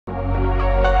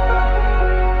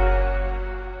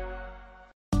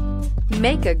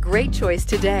Make a great choice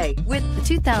today with the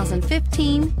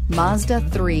 2015 Mazda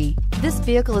 3. This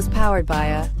vehicle is powered by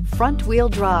a front-wheel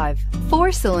drive,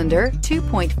 4-cylinder,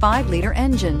 2.5-liter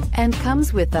engine and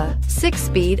comes with a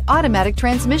 6-speed automatic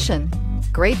transmission.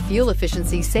 Great fuel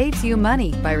efficiency saves you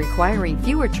money by requiring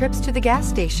fewer trips to the gas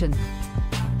station.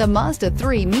 The Mazda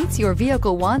 3 meets your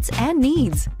vehicle wants and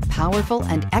needs. Powerful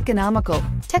and economical,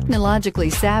 technologically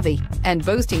savvy, and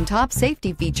boasting top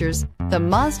safety features, the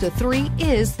Mazda 3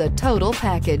 is the total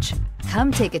package.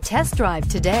 Come take a test drive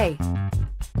today.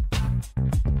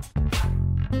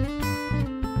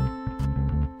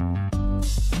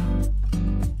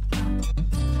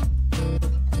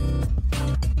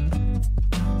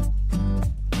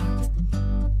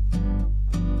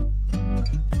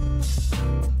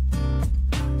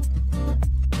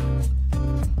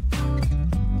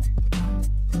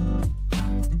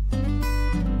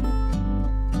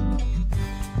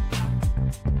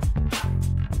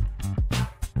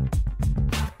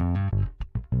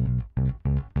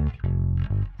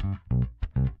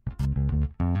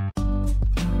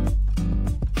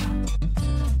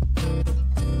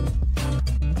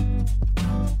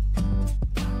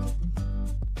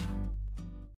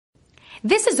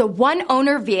 This is a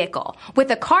one-owner vehicle with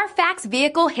a Carfax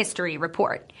Vehicle History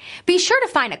Report. Be sure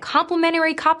to find a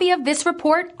complimentary copy of this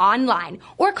report online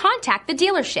or contact the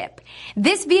dealership.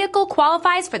 This vehicle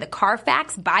qualifies for the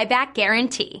Carfax Buyback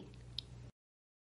Guarantee.